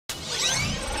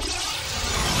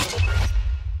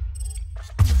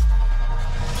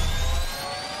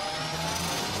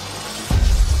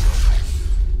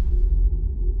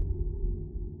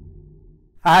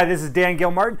Hi, this is Dan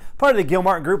Gilmartin, part of the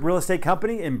Gilmartin Group Real Estate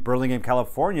Company in Burlingame,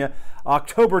 California,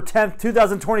 October 10th,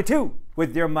 2022,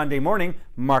 with your Monday morning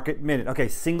market minute. Okay,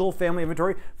 single family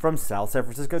inventory from South San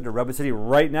Francisco to Redwood City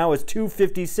right now is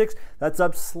 256. That's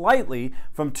up slightly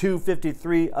from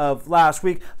 253 of last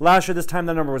week. Last year, this time,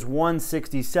 that number was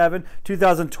 167.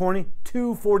 2020,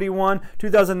 241.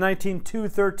 2019,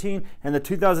 213. And the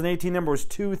 2018 number was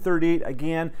 238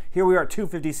 again. Here we are at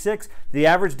 256. The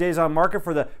average days on market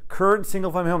for the current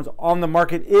single family homes on the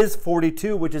market is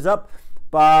 42, which is up.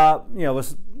 We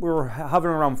were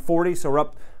hovering around 40, so we're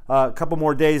up a couple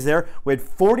more days there. We had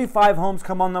 45 homes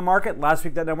come on the market. Last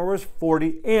week that number was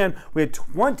 40, and we had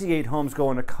 28 homes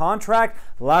go into contract.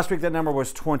 Last week that number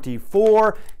was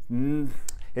 24.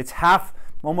 It's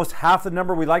almost half the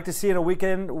number we like to see in a week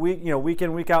in,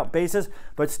 week out basis,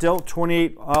 but still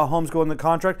 28 homes go into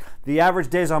contract. The average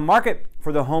days on market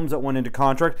for the homes that went into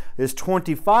contract is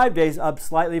 25 days, up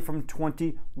slightly from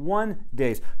 21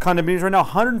 days. Condominiums right now,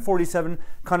 147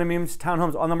 condominiums,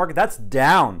 townhomes on the market. That's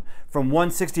down from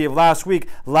 160 of last week.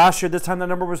 Last year, this time, that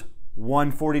number was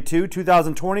 142.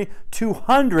 2020,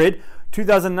 200.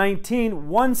 2019,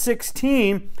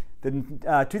 116.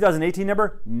 The 2018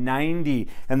 number, 90.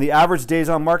 And the average days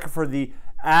on market for the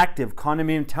active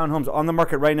condominium townhomes on the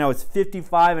market right now is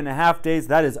 55.5 days.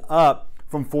 That is up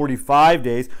from 45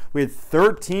 days. We had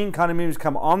 13 condominiums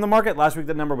come on the market. Last week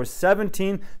that number was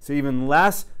 17, so even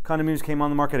less condominiums came on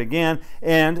the market again,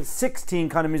 and 16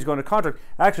 condominiums going to contract.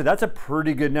 Actually, that's a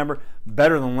pretty good number,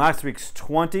 better than last week's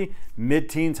 20.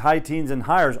 Mid-teens, high teens, and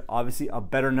higher is obviously a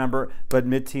better number, but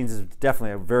mid-teens is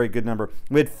definitely a very good number.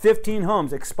 We had 15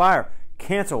 homes expire,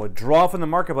 cancel, withdraw from the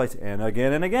marketplace, and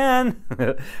again.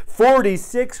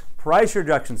 46 price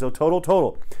reductions, so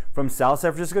total. From South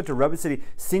San Francisco to Redwood City,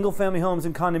 single family homes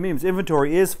and condominiums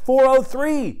inventory is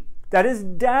 403. That is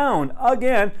down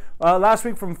again. Last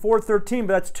week from 413,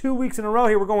 but that's 2 weeks in a row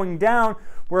here. We're going down.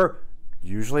 We're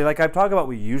usually, like I've talked about,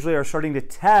 we usually are starting to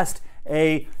test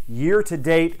a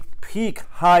year-to-date peak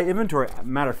high inventory.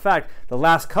 Matter of fact, the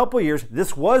last couple of years,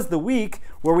 this was the week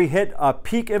where we hit a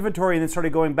peak inventory and then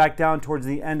started going back down towards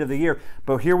the end of the year.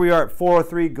 But here we are at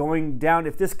 403 going down.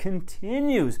 If this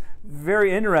continues,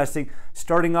 very interesting,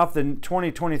 starting off the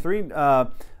 2023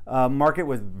 market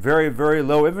with very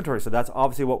low inventory. So that's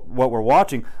obviously what we're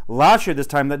watching. Last year, this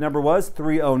time, that number was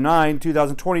 309.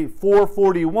 2020,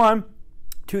 441.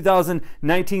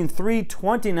 2019,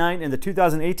 329, and the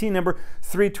 2018 number,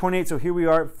 328. So here we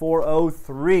are at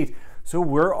 403. So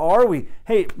where are we?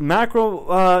 Hey,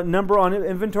 macro number on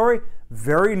inventory,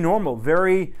 very normal,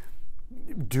 very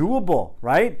doable,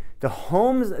 right? The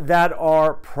homes that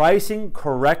are pricing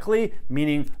correctly,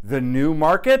 meaning the new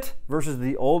market versus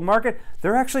the old market,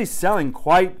 they're actually selling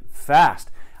quite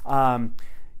fast.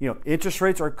 Interest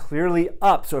rates are clearly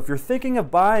up. So if you're thinking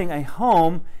of buying a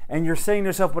home and you're saying to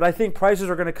yourself, but I think prices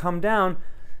are going to come down,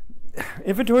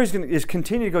 inventory is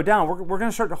continue to go down. We're going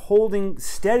to start holding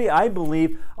steady, I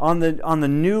believe, on the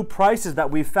new prices that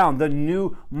we've found, the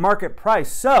new market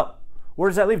price. So where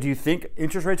does that leave? Do you think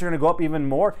interest rates are going to go up even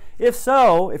more? If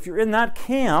so, if you're in that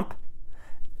camp,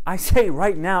 I say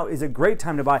right now is a great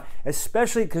time to buy,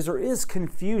 especially because there is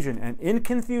confusion, and in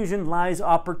confusion lies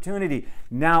opportunity.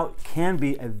 Now can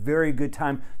be a very good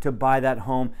time to buy that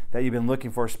home that you've been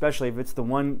looking for, especially if it's the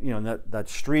one, that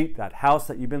street, that house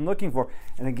that you've been looking for.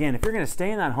 And again, if you're going to stay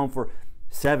in that home for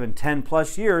 7, 10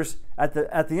 plus years, at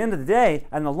the end of the day,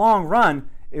 and the long run,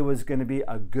 it was going to be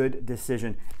a good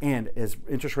decision. And as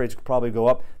interest rates probably go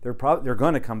up, they're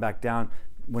going to come back down.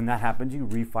 When that happens, you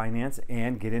refinance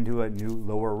and get into a new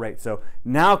lower rate. So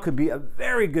now could be a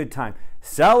very good time.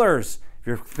 Sellers, if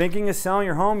you're thinking of selling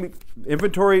your home,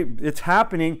 inventory, it's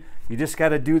happening. You just got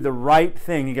to do the right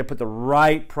thing. You got to put the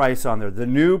right price on there, the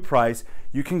new price.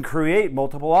 You can create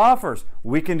multiple offers.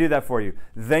 We can do that for you.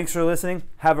 Thanks for listening.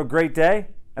 Have a great day,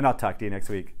 and I'll talk to you next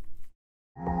week.